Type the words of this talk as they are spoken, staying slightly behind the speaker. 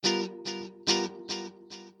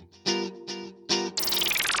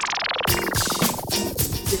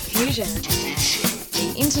Diffusion,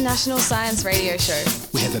 the international science radio show.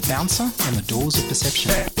 We have a bouncer on the doors of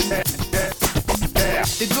perception.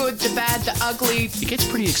 The good, the bad, the ugly. It gets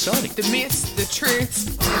pretty exciting. The myths, the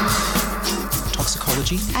truths.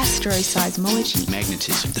 Toxicology. Astroseismology.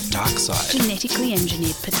 Magnetism. The dark side. Genetically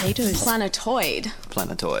engineered potatoes. Planetoid.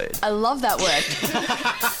 Planetoid. I love that word.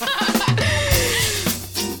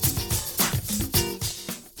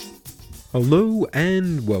 Hello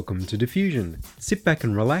and welcome to Diffusion. Sit back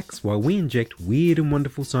and relax while we inject weird and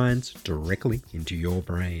wonderful science directly into your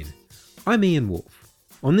brain. I'm Ian Wolfe.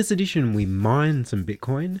 On this edition we mine some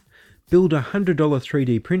Bitcoin, build a $100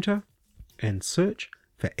 3D printer, and search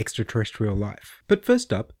for extraterrestrial life. But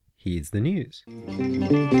first up, here's the news.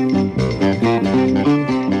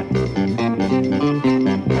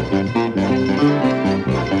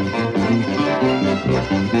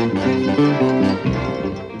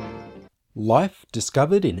 Life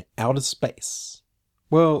discovered in outer space.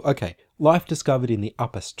 Well, okay, life discovered in the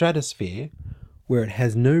upper stratosphere, where it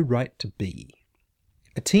has no right to be.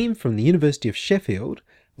 A team from the University of Sheffield,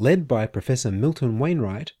 led by Professor Milton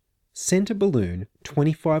Wainwright, sent a balloon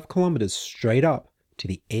 25 kilometres straight up to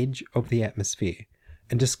the edge of the atmosphere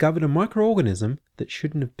and discovered a microorganism that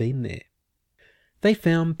shouldn't have been there. They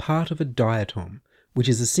found part of a diatom, which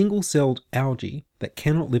is a single-celled algae that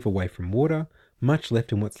cannot live away from water, much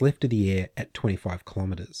left in what's left of the air at 25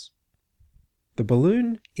 kilometres. The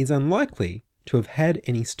balloon is unlikely to have had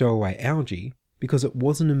any stowaway algae because it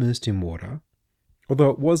wasn't immersed in water, although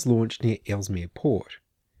it was launched near Ellesmere Port.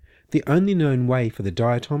 The only known way for the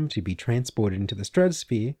diatom to be transported into the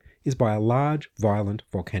stratosphere is by a large, violent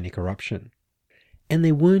volcanic eruption. And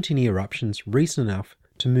there weren't any eruptions recent enough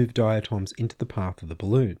to move diatoms into the path of the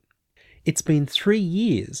balloon. It's been 3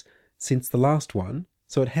 years since the last one,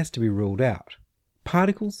 so it has to be ruled out.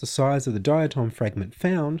 Particles the size of the diatom fragment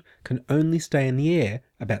found can only stay in the air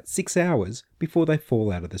about 6 hours before they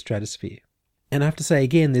fall out of the stratosphere. And I have to say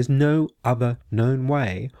again, there's no other known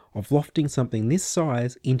way of lofting something this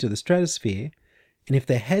size into the stratosphere, and if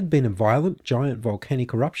there had been a violent giant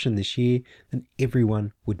volcanic eruption this year, then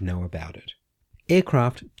everyone would know about it.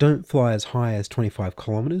 Aircraft don't fly as high as 25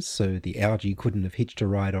 kilometres, so the algae couldn't have hitched a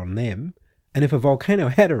ride on them, and if a volcano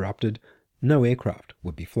had erupted, no aircraft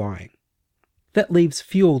would be flying. That leaves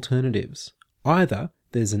few alternatives. Either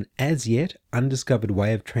there's an as-yet undiscovered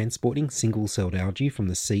way of transporting single-celled algae from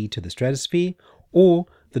the sea to the stratosphere, or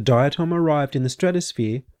the diatom arrived in the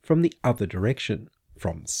stratosphere from the other direction,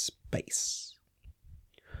 from space.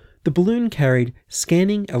 The balloon carried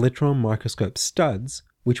scanning electron microscope studs,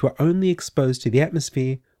 which were only exposed to the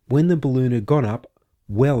atmosphere when the balloon had gone up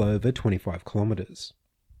well over 25 kilometres.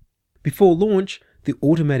 Before launch, the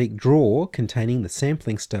automatic drawer containing the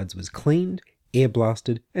sampling studs was cleaned, air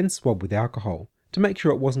blasted and swabbed with alcohol to make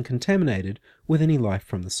sure it wasn't contaminated with any life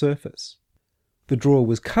from the surface. The drawer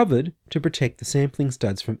was covered to protect the sampling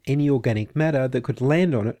studs from any organic matter that could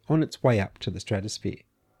land on it on its way up to the stratosphere.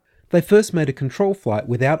 They first made a control flight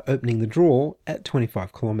without opening the drawer at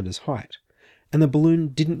 25 kilometres height, and the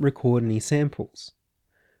balloon didn't record any samples,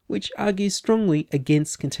 which argues strongly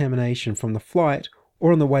against contamination from the flight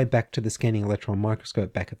or on the way back to the scanning electron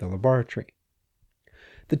microscope back at the laboratory.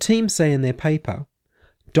 The team say in their paper,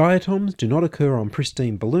 diatoms do not occur on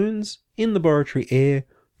pristine balloons, in laboratory air,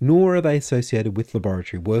 nor are they associated with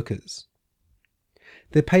laboratory workers.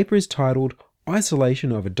 Their paper is titled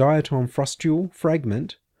Isolation of a Diatom Frustule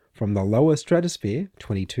Fragment from the Lower Stratosphere,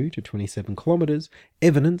 22 to 27 kilometres,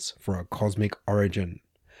 Evidence for a Cosmic Origin,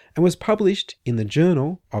 and was published in the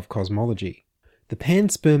Journal of Cosmology. The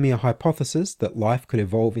panspermia hypothesis that life could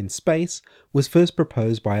evolve in space was first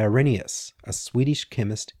proposed by Arrhenius, a Swedish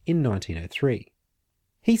chemist, in 1903.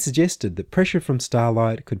 He suggested that pressure from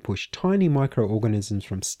starlight could push tiny microorganisms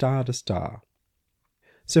from star to star.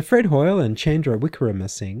 Sir Fred Hoyle and Chandra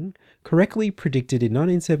Wickramasinghe correctly predicted in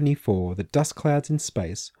 1974 that dust clouds in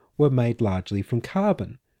space were made largely from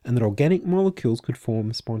carbon and that organic molecules could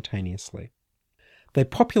form spontaneously. They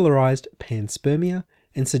popularised panspermia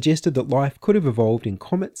and suggested that life could have evolved in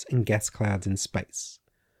comets and gas clouds in space.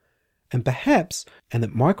 And that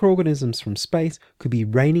microorganisms from space could be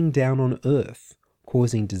raining down on Earth,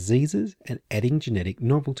 causing diseases and adding genetic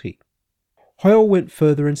novelty. Hoyle went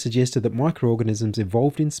further and suggested that microorganisms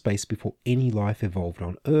evolved in space before any life evolved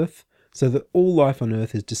on Earth, so that all life on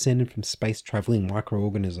Earth is descended from space-travelling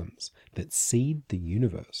microorganisms that seed the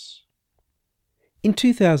universe. In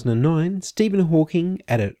 2009, Stephen Hawking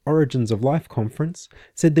at an Origins of Life conference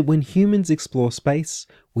said that when humans explore space,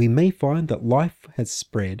 we may find that life has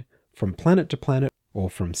spread from planet to planet or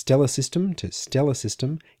from stellar system to stellar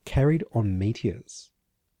system carried on meteors.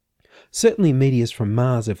 Certainly meteors from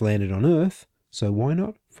Mars have landed on Earth, so why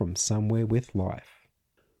not from somewhere with life?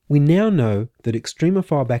 We now know that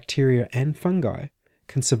extremophile bacteria and fungi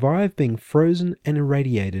can survive being frozen and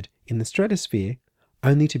irradiated in the stratosphere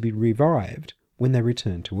only to be revived when they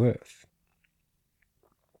return to Earth.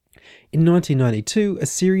 In 1992, a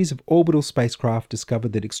series of orbital spacecraft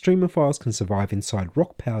discovered that extremophiles can survive inside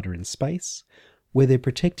rock powder in space, where they're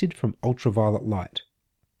protected from ultraviolet light.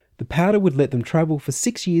 The powder would let them travel for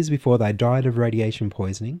 6 years before they died of radiation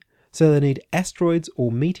poisoning, so they need asteroids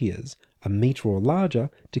or meteors, a meter or larger,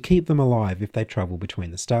 to keep them alive if they travel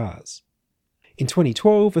between the stars. In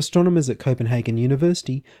 2012, astronomers at Copenhagen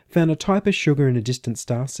University found a type of sugar in a distant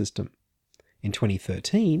star system. In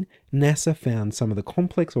 2013, NASA found some of the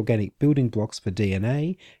complex organic building blocks for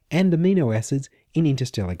DNA and amino acids in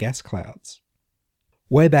interstellar gas clouds.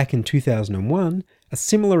 Way back in 2001, a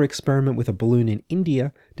similar experiment with a balloon in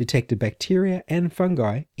India detected bacteria and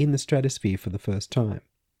fungi in the stratosphere for the first time.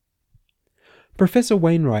 Professor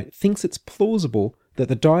Wainwright thinks it's plausible that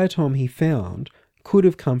the diatom he found could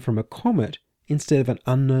have come from a comet instead of an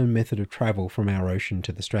unknown method of travel from our ocean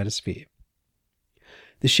to the stratosphere.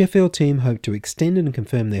 The Sheffield team hope to extend and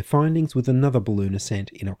confirm their findings with another balloon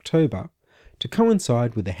ascent in October to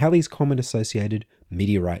coincide with the Halley's Comet-associated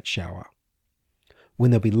meteorite shower,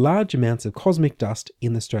 when there'll be large amounts of cosmic dust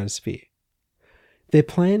in the stratosphere. Their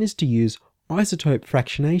plan is to use isotope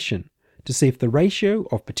fractionation to see if the ratio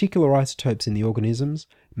of particular isotopes in the organisms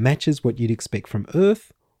matches what you'd expect from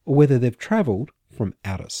Earth, or whether they've travelled from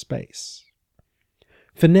outer space.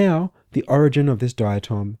 For now, the origin of this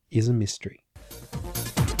diatom is a mystery.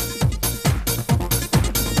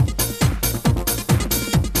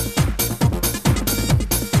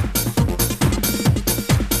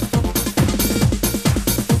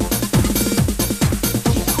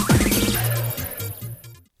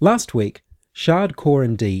 Last week, Shard, Core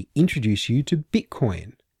and D introduced you to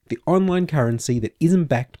Bitcoin, the online currency that isn't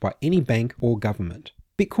backed by any bank or government.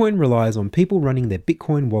 Bitcoin relies on people running their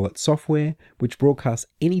Bitcoin wallet software, which broadcasts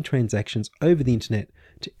any transactions over the internet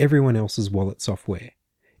to everyone else's wallet software.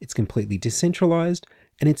 It's completely decentralized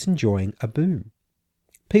and it's enjoying a boom.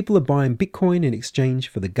 People are buying Bitcoin in exchange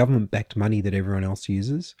for the government-backed money that everyone else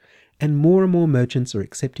uses, and more merchants are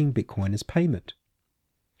accepting Bitcoin as payment.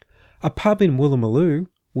 A pub in Woolloomooloo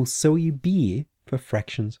will sell you beer for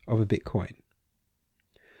fractions of a Bitcoin.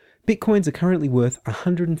 Bitcoins are currently worth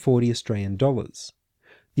 140 Australian dollars.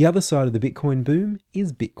 The other side of the Bitcoin boom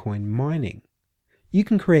is Bitcoin mining. You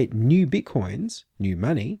can create new Bitcoins, new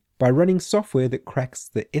money, by running software that cracks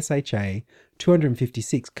the SHA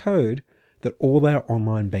 256 code that all our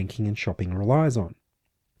online banking and shopping relies on.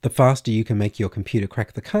 The faster you can make your computer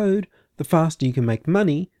crack the code, the faster you can make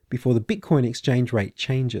money before the Bitcoin exchange rate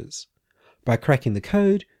changes. By cracking the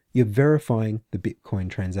code, you're verifying the Bitcoin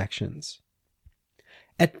transactions.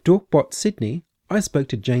 At Dorkbot Sydney, I spoke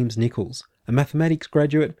to James Nichols, a mathematics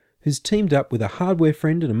graduate who's teamed up with a hardware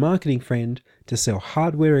friend and a marketing friend to sell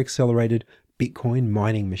hardware-accelerated Bitcoin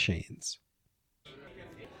mining machines.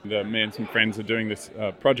 Me and some friends are doing this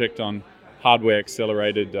project on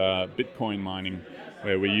hardware-accelerated Bitcoin mining,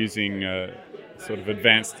 where we're using sort of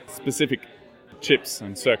advanced specific chips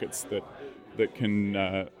and circuits that can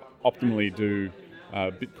optimally do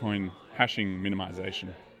Bitcoin hashing minimization.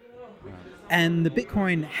 And the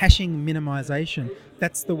Bitcoin hashing minimization,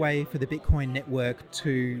 that's the way for the Bitcoin network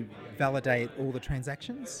to validate all the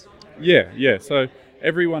transactions? Yeah. So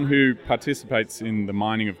everyone who participates in the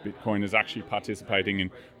mining of Bitcoin is actually participating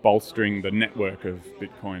in bolstering the network of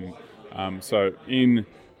Bitcoin. So in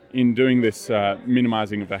doing this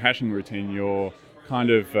minimizing of the hashing routine, you're kind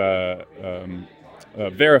of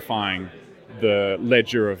verifying the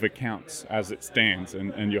ledger of accounts as it stands,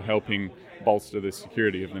 and you're helping bolster the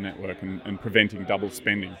security of the network and preventing double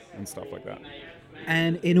spending and stuff like that.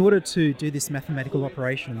 And in order to do this mathematical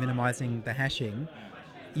operation, minimizing the hashing,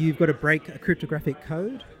 you've got to break a cryptographic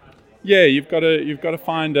code? Yeah, you've got to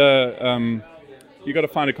find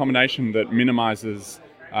a combination that minimizes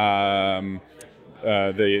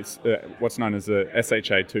what's known as the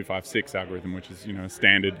SHA 256 algorithm, which is a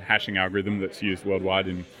standard hashing algorithm that's used worldwide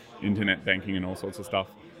in internet banking and all sorts of stuff.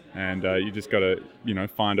 And you just got to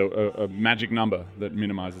find a magic number that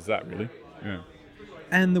minimizes that, really. Yeah.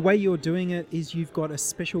 And the way you're doing it is you've got a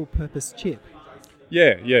special purpose chip.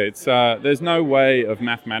 Yeah. It's there's no way of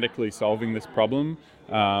mathematically solving this problem.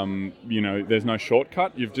 There's no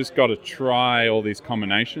shortcut. You've just got to try all these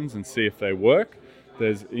combinations and see if they work.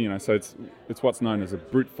 There's so it's what's known as a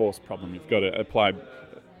brute force problem. You've got to apply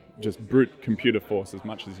just brute computer force as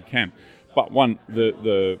much as you can. But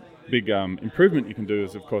the big improvement you can do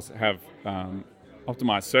is, of course, have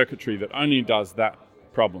optimized circuitry that only does that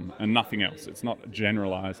problem and nothing else. It's not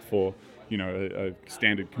generalized for a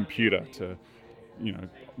standard computer to,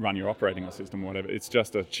 run your operating system or whatever. It's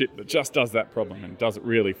just a chip that just does that problem and does it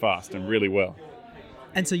really fast and really well.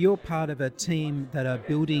 And so you're part of a team that are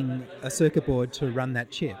building a circuit board to run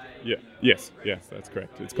that chip. Yeah. Yes, that's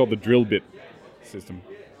correct. It's called the drill bit system.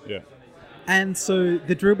 Yeah. And so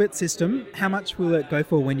the drill bit system, how much will it go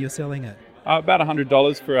for when you're selling it? About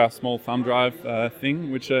 $100 for our small thumb drive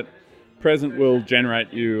thing, which at present will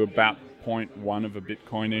generate you about 0.1 of a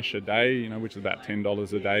Bitcoin-ish a day, which is about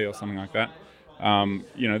 $10 a day or something like that.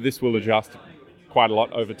 This will adjust quite a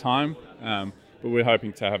lot over time. But we're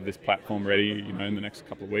hoping to have this platform ready, in the next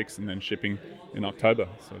couple of weeks and then shipping in October.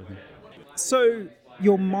 So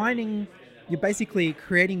you're mining, you're basically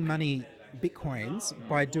creating money Bitcoins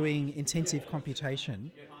by doing intensive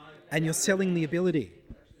computation, and you're selling the ability.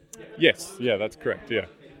 Yes, that's correct, yeah.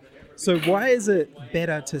 So why is it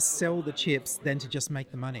better to sell the chips than to just make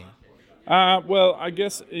the money? Well, I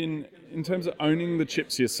guess in terms of owning the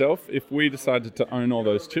chips yourself, if we decided to own all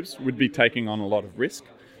those chips, we'd be taking on a lot of risk,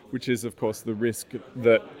 which is, of course, the risk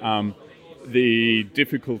that the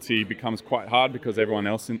difficulty becomes quite hard because everyone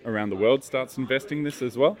else around the world starts investing this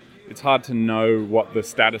as well. It's hard to know what the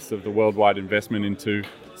status of the worldwide investment into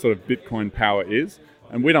sort of Bitcoin power is,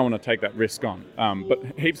 and we don't want to take that risk on. But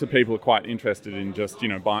heaps of people are quite interested in just,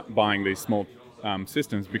 buying these small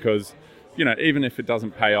systems because, even if it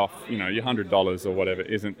doesn't pay off, your $100 or whatever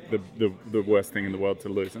isn't the worst thing in the world to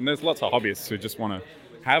lose. And there's lots of hobbyists who just want to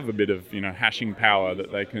have a bit of hashing power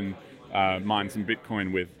that they can mine some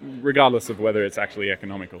Bitcoin with, regardless of whether it's actually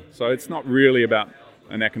economical. So it's not really about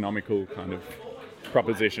an economical kind of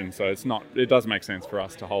proposition. So it does make sense for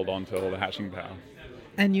us to hold on to all the hashing power.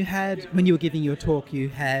 And you had, when you were giving your talk, you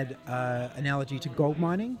had analogy to gold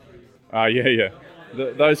mining? Yeah.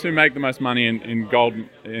 Those who make the most money in gold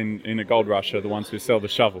in a gold rush are the ones who sell the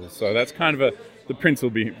shovels. So that's kind of the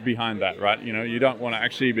principle behind that, right? You don't want to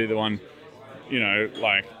actually be the one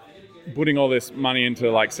putting all this money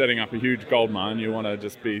into setting up a huge gold mine. You want to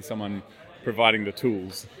just be someone providing the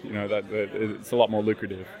tools. That it's a lot more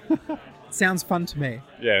lucrative. Sounds fun to me.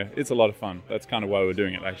 Yeah, it's a lot of fun. That's kind of why we're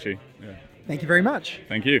doing it, actually. Yeah. Thank you very much.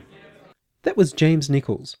 Thank you. That was James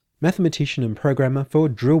Nichols, mathematician and programmer for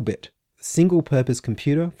Drillbit, a single-purpose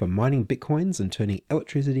computer for mining Bitcoins and turning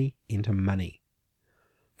electricity into money.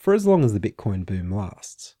 For as long as the Bitcoin boom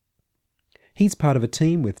lasts. He's part of a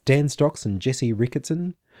team with Dan Stocks and Jesse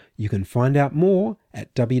Ricketson. You can find out more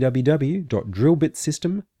at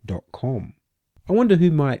www.drillbitsystem.com. I wonder who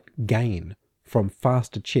might gain from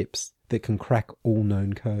faster chips that can crack all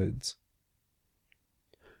known codes.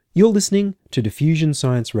 You're listening to Diffusion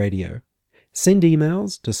Science Radio. Send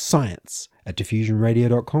emails to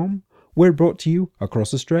science@diffusionradio.com. We're brought to you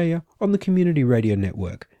across Australia on the Community Radio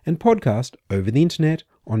Network and podcast over the internet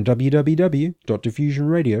on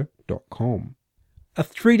www.diffusionradio.com. A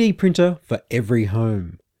 3D printer for every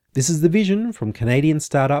home. This is the vision from Canadian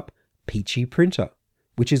startup Peachy Printer,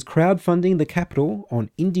 which is crowdfunding the capital on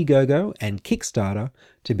Indiegogo and Kickstarter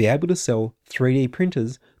to be able to sell 3D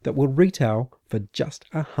printers that will retail for just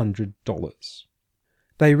 $100.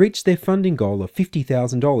 They reached their funding goal of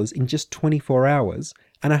 $50,000 in just 24 hours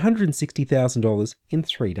and $160,000 in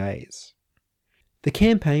 3 days. The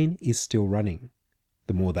campaign is still running.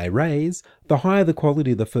 The more they raise, the higher the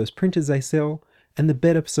quality of the first printers they sell and the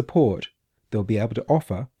better support they'll be able to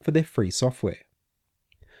offer for their free software.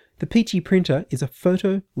 The Peachy printer is a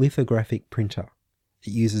photolithographic printer.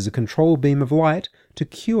 It uses a control beam of light to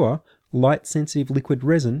cure light-sensitive liquid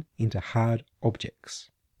resin into hard objects.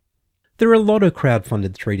 There are a lot of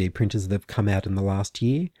crowd-funded 3D printers that have come out in the last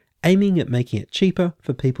year, aiming at making it cheaper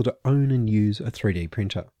for people to own and use a 3D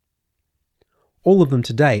printer. All of them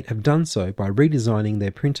to date have done so by redesigning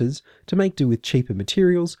their printers to make do with cheaper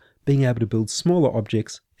materials, being able to build smaller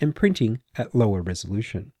objects and printing at lower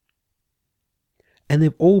resolution. And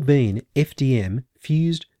they've all been FDM,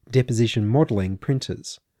 fused deposition modelling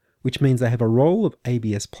printers, which means they have a roll of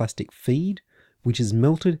ABS plastic feed, which is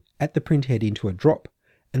melted at the printhead into a drop,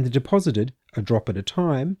 and they're deposited a drop at a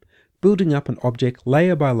time, building up an object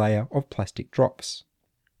layer by layer of plastic drops.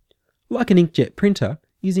 Like an inkjet printer,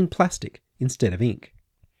 using plastic instead of ink.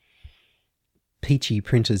 Peachy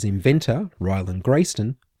Printer's inventor, Ryland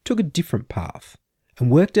Grayston, took a different path and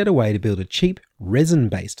worked out a way to build a cheap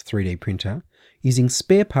resin-based 3D printer using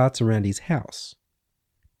spare parts around his house.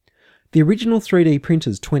 The original 3D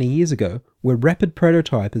printers 20 years ago were rapid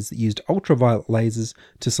prototypers that used ultraviolet lasers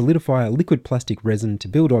to solidify a liquid plastic resin to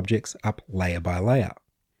build objects up layer by layer.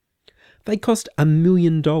 They cost $1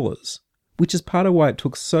 million, which is part of why it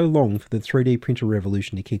took so long for the 3D printer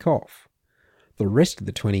revolution to kick off. The rest of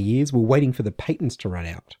the 20 years were waiting for the patents to run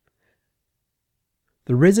out.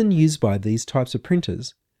 The resin used by these types of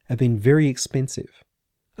printers have been very expensive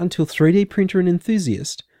until 3D printer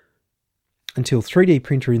enthusiast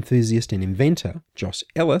and inventor Josh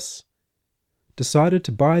Ellis decided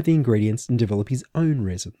to buy the ingredients and develop his own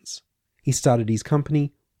resins. He started his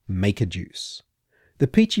company, MakerJuice. The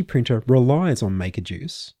Peachy printer relies on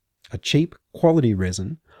MakerJuice, a cheap, quality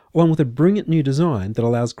resin, along with a brilliant new design that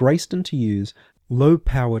allows Grayston to use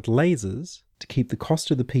low-powered lasers to keep the cost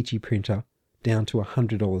of the Peachy printer down to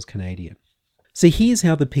 $100 Canadian. So here's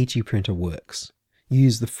how the Peachy printer works. You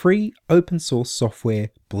use the free open-source software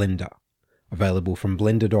Blender, available from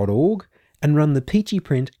blender.org, and run the Peachy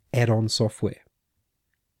Print add-on software.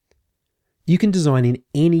 You can design in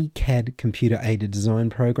any CAD computer-aided design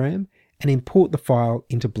program and import the file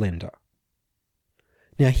into Blender.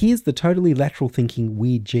 Now here's the totally lateral thinking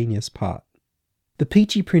weird genius part. The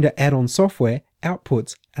Peachy Printer add-on software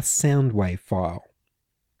outputs a Soundwave file.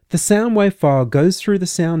 The Soundwave file goes through the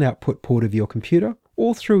sound output port of your computer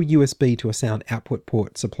or through a USB to a sound output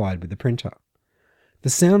port supplied with the printer. The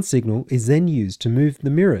sound signal is then used to move the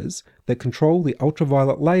mirrors that control the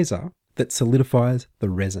ultraviolet laser that solidifies the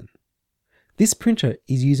resin. This printer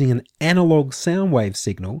is using an analog sound wave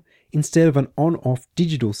signal instead of an on-off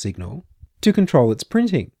digital signal to control its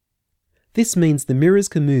printing. This means the mirrors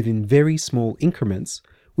can move in very small increments,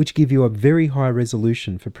 which give you a very high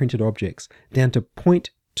resolution for printed objects down to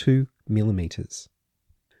 0.2 millimeters.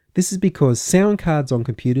 This is because sound cards on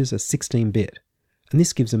computers are 16-bit, and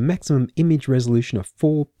this gives a maximum image resolution of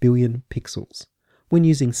 4 billion pixels when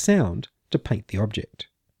using sound to paint the object.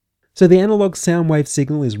 So the analog sound wave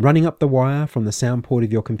signal is running up the wire from the sound port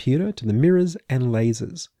of your computer to the mirrors and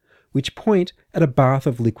lasers, which point at a bath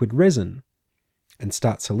of liquid resin and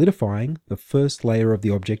start solidifying the first layer of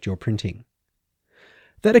the object you're printing.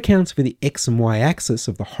 That accounts for the X and Y axis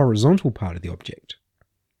of the horizontal part of the object.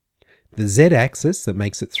 The Z axis that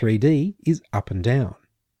makes it 3D is up and down.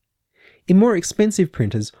 In more expensive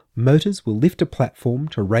printers, motors will lift a platform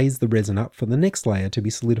to raise the resin up for the next layer to be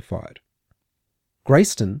solidified.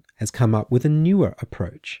 Grayston has come up with a newer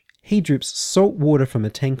approach. He drips salt water from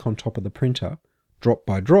a tank on top of the printer, drop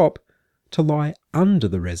by drop, to lie under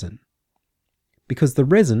the resin, because the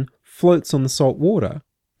resin floats on the salt water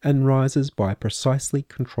and rises by a precisely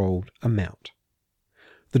controlled amount.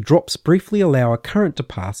 The drops briefly allow a current to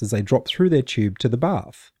pass as they drop through their tube to the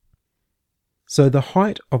bath. So the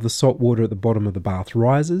height of the salt water at the bottom of the bath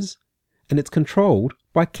rises, and it's controlled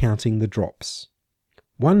by counting the drops.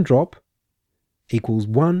 One drop equals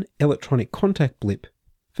one electronic contact blip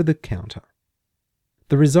for the counter.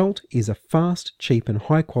 The result is a fast, cheap and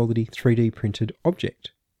high quality 3D printed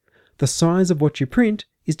object. The size of what you print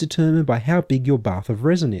is determined by how big your bath of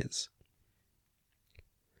resin is.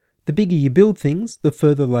 The bigger you build things, the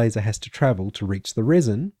further the laser has to travel to reach the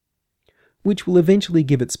resin, which will eventually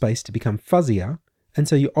give it space to become fuzzier, and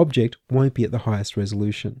so your object won't be at the highest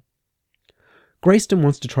resolution. Grayston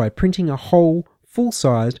wants to try printing a whole,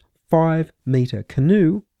 full-sized, 5-metre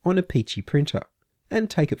canoe on a Peachy printer, and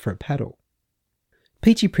take it for a paddle.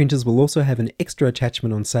 Peachy printers will also have an extra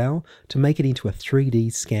attachment on sale to make it into a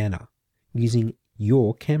 3D scanner, using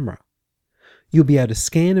your camera. You'll be able to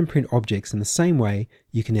scan and print objects in the same way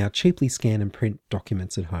you can now cheaply scan and print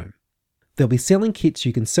documents at home. They'll be selling kits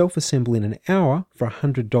you can self-assemble in an hour for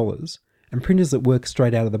 $100, and printers that work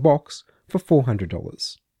straight out of the box for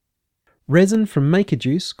 $400. Resin from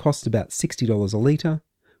MakerJuice costs about $60 a litre,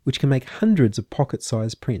 which can make hundreds of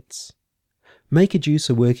pocket-sized prints. MakerJuice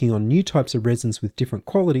are working on new types of resins with different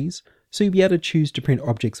qualities, so you'll be able to choose to print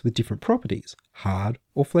objects with different properties, hard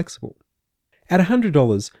or flexible. At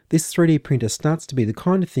 $100, this 3D printer starts to be the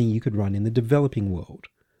kind of thing you could run in the developing world,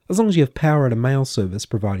 as long as you have power at a mail service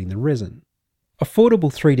providing the resin.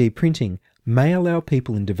 Affordable 3D printing may allow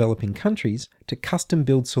people in developing countries to custom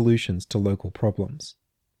build solutions to local problems.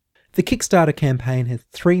 The Kickstarter campaign has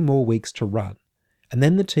 3 more weeks to run, and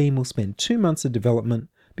then the team will spend 2 months of development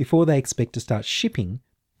before they expect to start shipping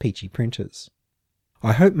Peachy printers.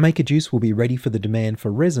 I hope MakerJuice will be ready for the demand for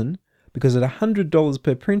resin, because at $100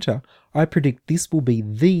 per printer, I predict this will be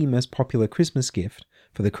the most popular Christmas gift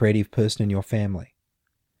for the creative person in your family.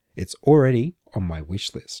 It's already on my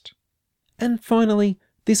wish list. And finally,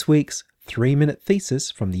 this week's 3-minute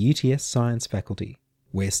thesis from the UTS Science faculty,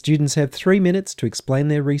 where students have 3 minutes to explain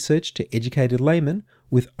their research to educated laymen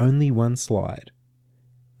with only 1 slide,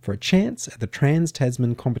 for a chance at the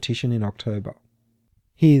Trans-Tasman competition in October.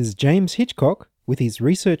 Here's James Hitchcock with his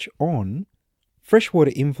research on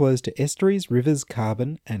freshwater inflows to estuaries, rivers,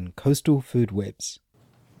 carbon, and coastal food webs.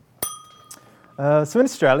 So in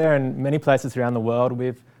Australia and many places around the world,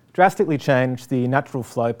 we've drastically changed the natural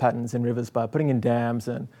flow patterns in rivers by putting in dams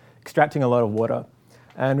and extracting a lot of water.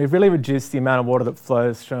 And we've really reduced the amount of water that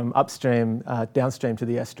flows from upstream downstream to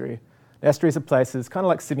the estuary. The estuaries are places kind of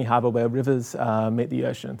like Sydney Harbour where rivers meet the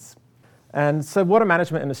oceans. And so water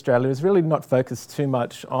management in Australia is really not focused too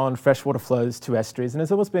much on freshwater flows to estuaries. And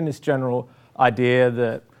there's always been this general idea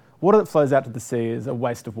that water that flows out to the sea is a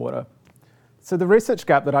waste of water. So the research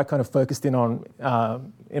gap that I kind of focused in on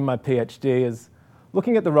in my PhD is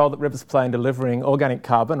looking at the role that rivers play in delivering organic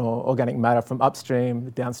carbon or organic matter from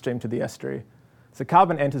upstream downstream to the estuary. So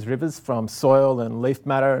carbon enters rivers from soil and leaf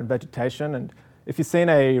matter and vegetation. And if you've seen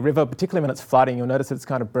a river, particularly when it's flooding, you'll notice it's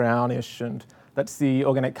kind of brownish, and that's the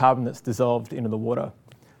organic carbon that's dissolved into the water.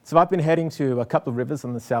 So I've been heading to a couple of rivers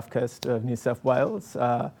on the south coast of New South Wales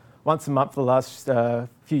once a month for the last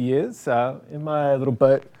few years in my little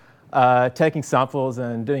boat, taking samples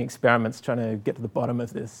and doing experiments trying to get to the bottom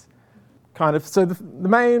of this. So the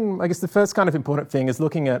main, I guess the first kind of important thing is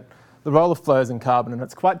looking at the role of flows in carbon, and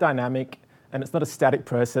it's quite dynamic and it's not a static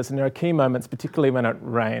process, and there are key moments, particularly when it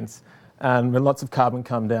rains and when lots of carbon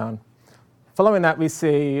come down. Following that, we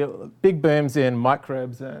see big booms in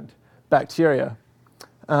microbes and bacteria.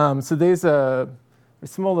 So these are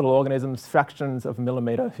small little organisms, fractions of a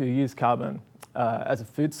millimetre, who use carbon as a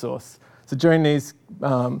food source. So during these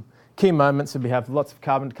key moments where we have lots of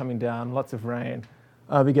carbon coming down, lots of rain,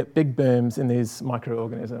 we get big booms in these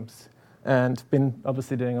microorganisms. And been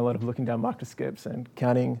obviously doing a lot of looking down microscopes and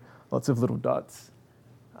counting lots of little dots.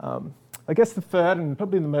 I guess the third and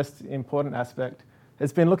probably the most important aspect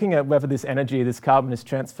has been looking at whether this energy, this carbon, is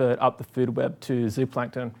transferred up the food web to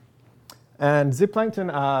zooplankton. And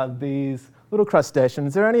zooplankton are these little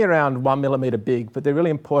crustaceans. They're only around 1 millimetre big, but they're really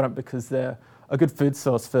important because they're a good food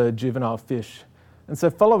source for juvenile fish. And so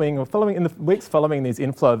following in the weeks following these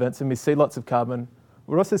inflow events, and we see lots of carbon,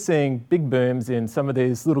 we're also seeing big booms in some of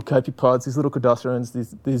these little copepods, these little cladosteranes,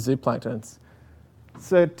 these zooplanktons.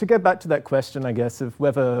 So to go back to that question, I guess, of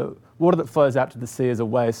whether water that flows out to the sea is a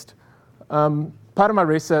waste, part of my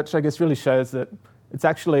research, I guess, really shows that it's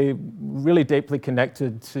actually really deeply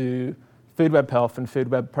connected to food web health and food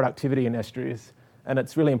web productivity in estuaries. And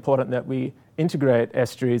it's really important that we integrate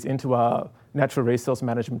estuaries into our natural resource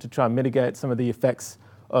management to try and mitigate some of the effects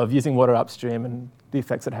of using water upstream and the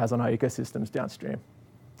effects it has on our ecosystems downstream.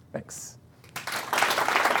 Thanks.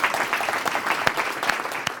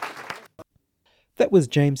 That was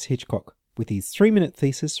James Hitchcock with his 3-minute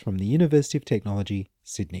thesis from the University of Technology,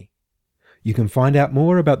 Sydney. You can find out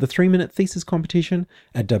more about the 3-minute thesis competition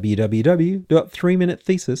at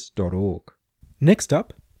www.3minutethesis.org. Next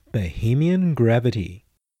up, Bohemian Gravity.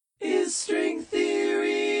 Is string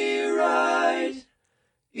theory right?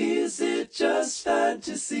 Is it just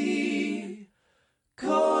fantasy?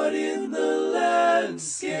 Caught in the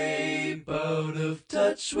landscape, out of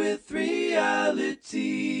touch with reality.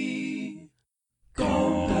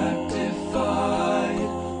 Compactified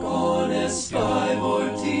on S5 or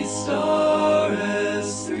T-Star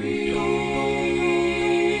S3.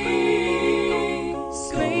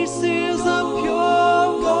 Space is a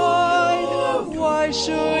pure void. Why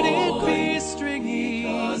should it be stringy?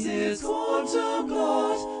 Cause it's quantum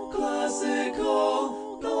not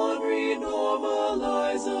classical,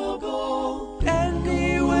 non-renormalizable.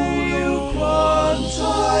 Any way you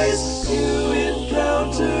quantize, you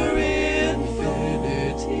encounter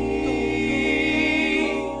infinity.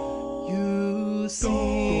 You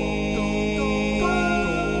see.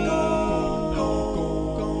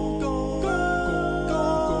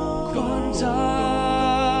 Quanta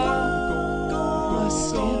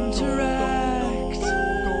must interact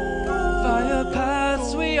via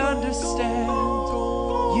paths we understand,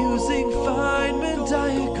 using Feynman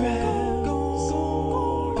diagrams.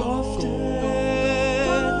 Often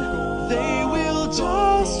they will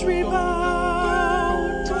just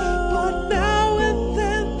rebound, but now and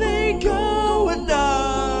then they go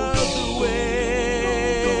another way.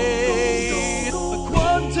 A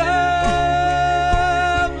quantum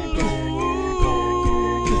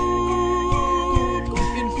loop.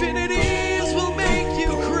 Infinities will make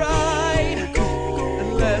you cry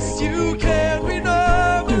unless you can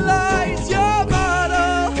renormalize your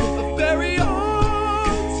model of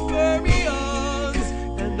baryons, fermions,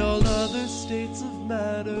 and all other states of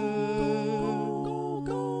matter.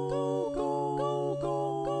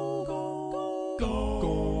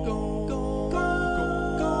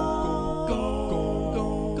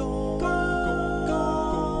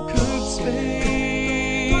 Curved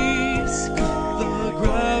space, the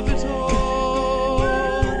graviton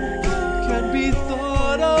can be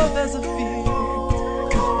thought of as a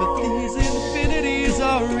field, but these infinities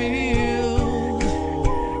are real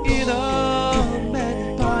in a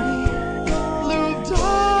many body loop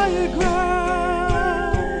diagram.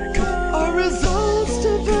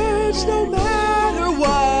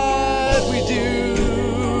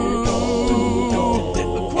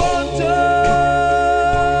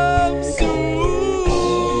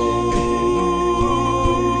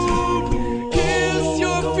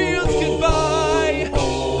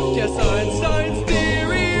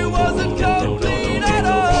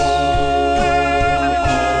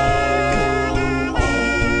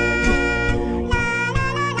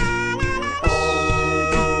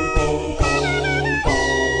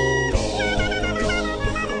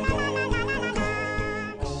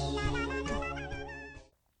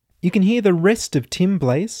 You can hear the rest of Tim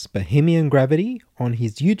Blaise, Bohemian Gravity, on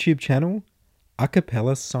his YouTube channel,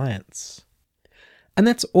 Acapella Science. And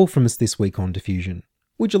that's all from us this week on Diffusion.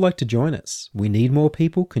 Would you like to join us? We need more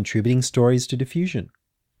people contributing stories to Diffusion.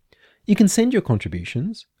 You can send your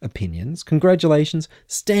contributions, opinions, congratulations,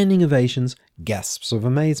 standing ovations, gasps of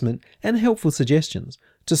amazement, and helpful suggestions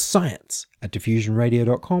to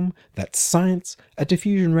science@diffusionradio.com. That's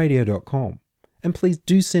science@diffusionradio.com. And please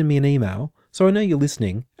do send me an email so I know you're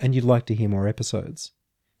listening and you'd like to hear more episodes.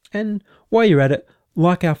 And while you're at it,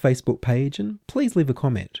 like our Facebook page and please leave a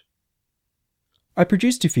comment. I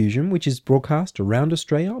produce Diffusion, which is broadcast around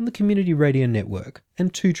Australia on the Community Radio Network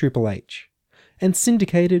and 2HHH, and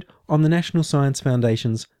syndicated on the National Science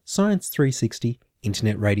Foundation's Science 360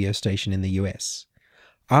 internet radio station in the US.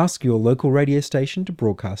 Ask your local radio station to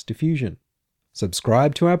broadcast Diffusion.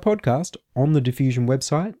 Subscribe to our podcast on the Diffusion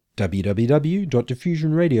website,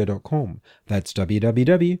 www.diffusionradio.com. That's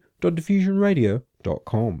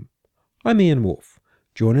www.diffusionradio.com. I'm Ian Wolfe.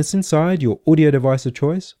 Join us inside your audio device of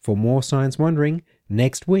choice for more science wondering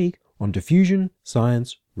next week on Diffusion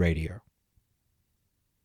Science Radio.